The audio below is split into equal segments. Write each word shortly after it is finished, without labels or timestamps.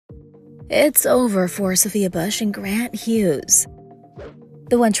It's over for Sophia Bush and Grant Hughes.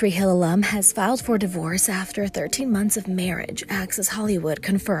 The One Tree Hill alum has filed for divorce after 13 months of marriage, Access Hollywood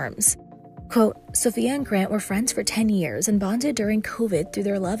confirms. Quote, Sophia and Grant were friends for 10 years and bonded during COVID through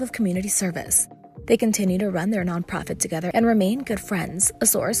their love of community service. They continue to run their nonprofit together and remain good friends, a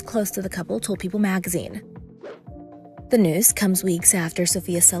source close to the couple told People magazine. The news comes weeks after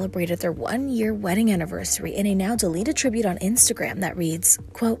Sophia celebrated their one-year wedding anniversary in a now-deleted tribute on Instagram that reads,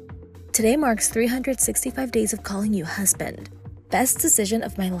 quote, Today marks 365 days of calling you husband. Best decision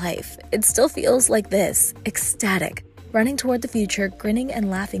of my life. It still feels like this, ecstatic, running toward the future, grinning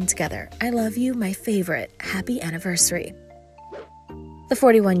and laughing together. I love you, my favorite. Happy anniversary. The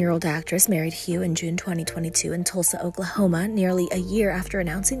 41-year-old actress married Hugh in June 2022 in Tulsa, Oklahoma, nearly a year after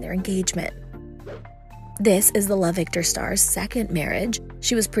announcing their engagement. This is the Love Victor star's second marriage.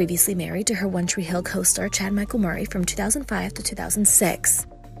 She was previously married to her One Tree Hill co-star Chad Michael Murray from 2005 to 2006.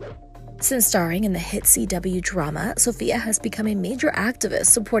 Since starring in the hit CW drama, Sophia has become a major activist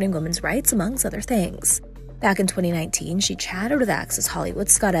supporting women's rights, amongst other things. Back in 2019, she chatted with Access Hollywood,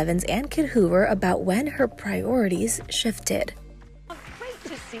 Scott Evans, and Kid Hoover about when her priorities shifted. Great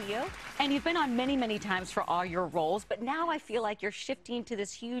to see you. And you've been on many, many times for all your roles, but now I feel like you're shifting to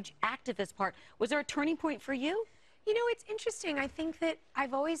this huge activist part. Was there a turning point for you? You know, it's interesting. I think that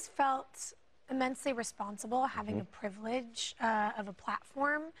I've always felt immensely responsible, having a privilege of a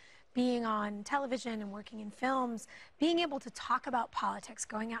platform, being on television and working in films, being able to talk about politics,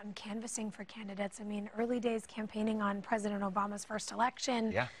 going out and canvassing for candidates. I mean, early days campaigning on President Obama's first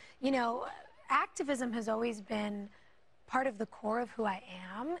election. Yeah. You know, activism has always been part of the core of who I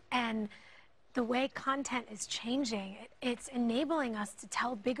am, and the way content is changing, it's enabling us to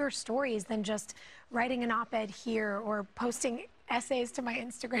tell bigger stories than just writing an op-ed here or posting essays to my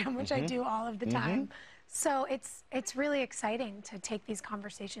Instagram, which I do all of the time. So it's really exciting to take these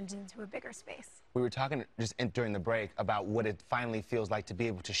conversations into a bigger space. We were talking just during the break about what it finally feels like to be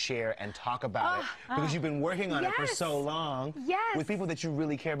able to share and talk about it, because you've been working on it for so long with people that you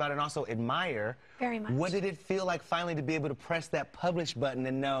really care about and also admire. Very much. What did it feel like finally to be able to press that publish button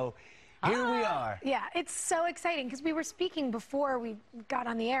and know, here we are? Yeah, it's so exciting because we were speaking before we got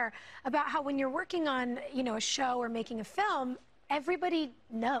on the air about how when you're working on, you know, a show or making a film, everybody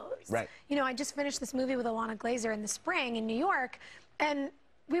knows. Right. You know, I just finished this movie with Alana Glazer in the spring in New York, and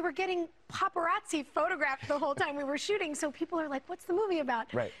we were getting paparazzi photographed the whole time we were shooting, so people are like, what's the movie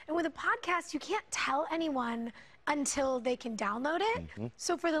about? Right. And with a podcast, you can't tell anyone until they can download it.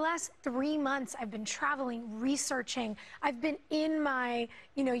 So for the last 3 months, I've been traveling, researching. I've been in my,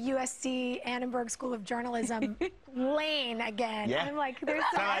 you know, USC Annenberg School of Journalism lane again. Yeah. I'm like, there's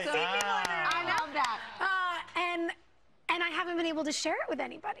some SC people in there. I love that. And I haven't been able to share it with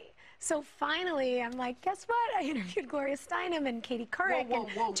anybody. So finally, I'm like, guess what? I interviewed Gloria Steinem and Katie Couric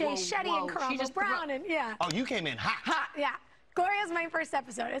and Jay Shetty and Karamo Brown, and Oh, you came in hot. Hot, yeah. Gloria's my first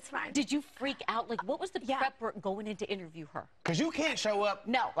episode. It's fine. Did you freak out? Like, what was the prep work going in to interview her? Because you can't show up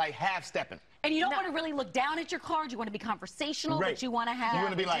like half-stepping. And you don't want to really look down at your card. You want to be conversational, but you want to have... You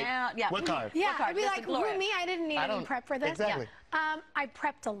want to be like, what card? Yeah, I'd be like, who, me? I didn't need any prep for this. Exactly. I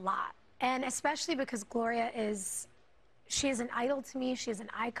prepped a lot, and especially because Gloria is... She is an idol to me. She is an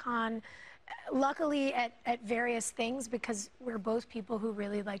icon. Luckily, at various things, because we're both people who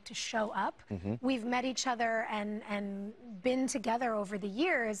really like to show up. We've met each other and been together over the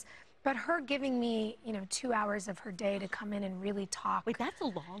years. But her giving me, you know, 2 hours of her day to come in and really talk. Wait, that's a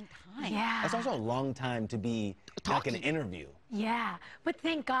long time. Yeah. That's also a long time to be like an interview. Yeah, but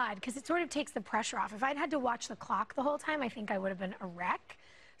thank God, because it sort of takes the pressure off. If I'd had to watch the clock the whole time, I think I would have been a wreck.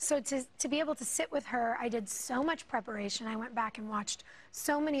 So to be able to sit with her, I did so much preparation. I went back and watched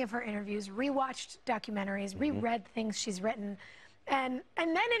so many of her interviews, rewatched documentaries, reread things she's written. And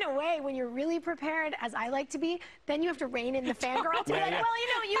then in a way, when you're really prepared, as I like to be, then you have to rein in the fangirl to be like, well, you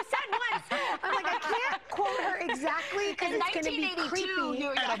know, you said once. I'm like, I can't quote her exactly because it's going to be creepy.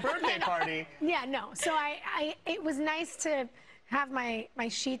 At a birthday party. Yeah, no. So it was nice to have my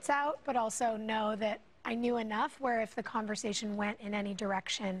sheets out, but also know that I knew enough where if the conversation went in any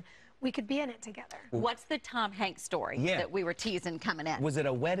direction, we could be in it together. What's the Tom Hanks story that we were teasing coming in? Was it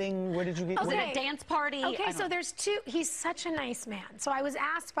a wedding? Where did you get? Was it a dance party? Okay, so there's two. He's such a nice man. So I was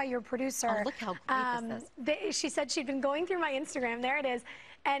asked by your producer. Oh, look how great this is. She said she'd been going through my Instagram. There it is.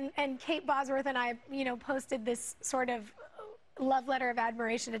 And Kate Bosworth and I, you know, posted this sort of love letter of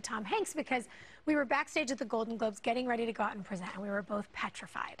admiration to Tom Hanks because we were backstage at the Golden Globes getting ready to go out and present, and we were both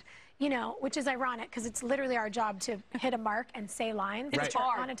petrified. You know, which is ironic because it's literally our job to hit a mark and say lines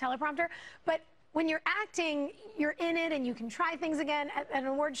on a teleprompter. But when you're acting, you're in it and you can try things again. At an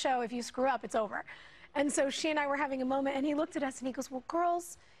award show, if you screw up, it's over. And so she and I were having a moment, and he looked at us and he goes, well,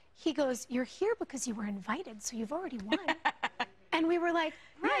 girls, He goes, "You're here because you were invited, so you've already won." And we were like,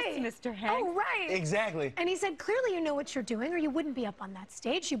 "Right, yes, Mr. Hanks." Oh, right. Exactly. And he said, "Clearly you know what you're doing, or you wouldn't be up on that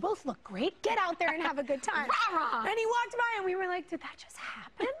stage. You both look great. Get out there and have a good time." Rah-rah. And he walked by, and we were like, "Did that just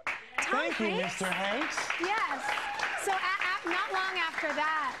happen?" Thank you, Mr. Hanks. Yes. So not long after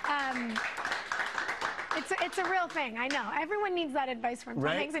that, it's a real thing. I know. Everyone needs that advice from Tom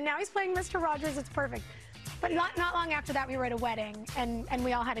Hanks, and now he's playing Mr. Rogers. It's perfect. But not long after that, we were at a wedding, and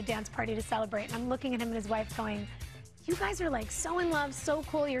we all had a dance party to celebrate. And I'm looking at him and his wife going, "You guys are like so in love, so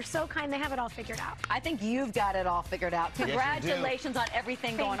cool, you're so kind." They have it all figured out. I think you've got it all figured out. Congratulations on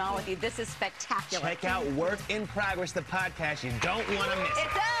everything Thank going on you. with you. This is spectacular. Check out Work in Progress, the podcast you don't want to miss.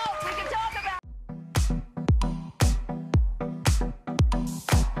 It's out. We can talk about it.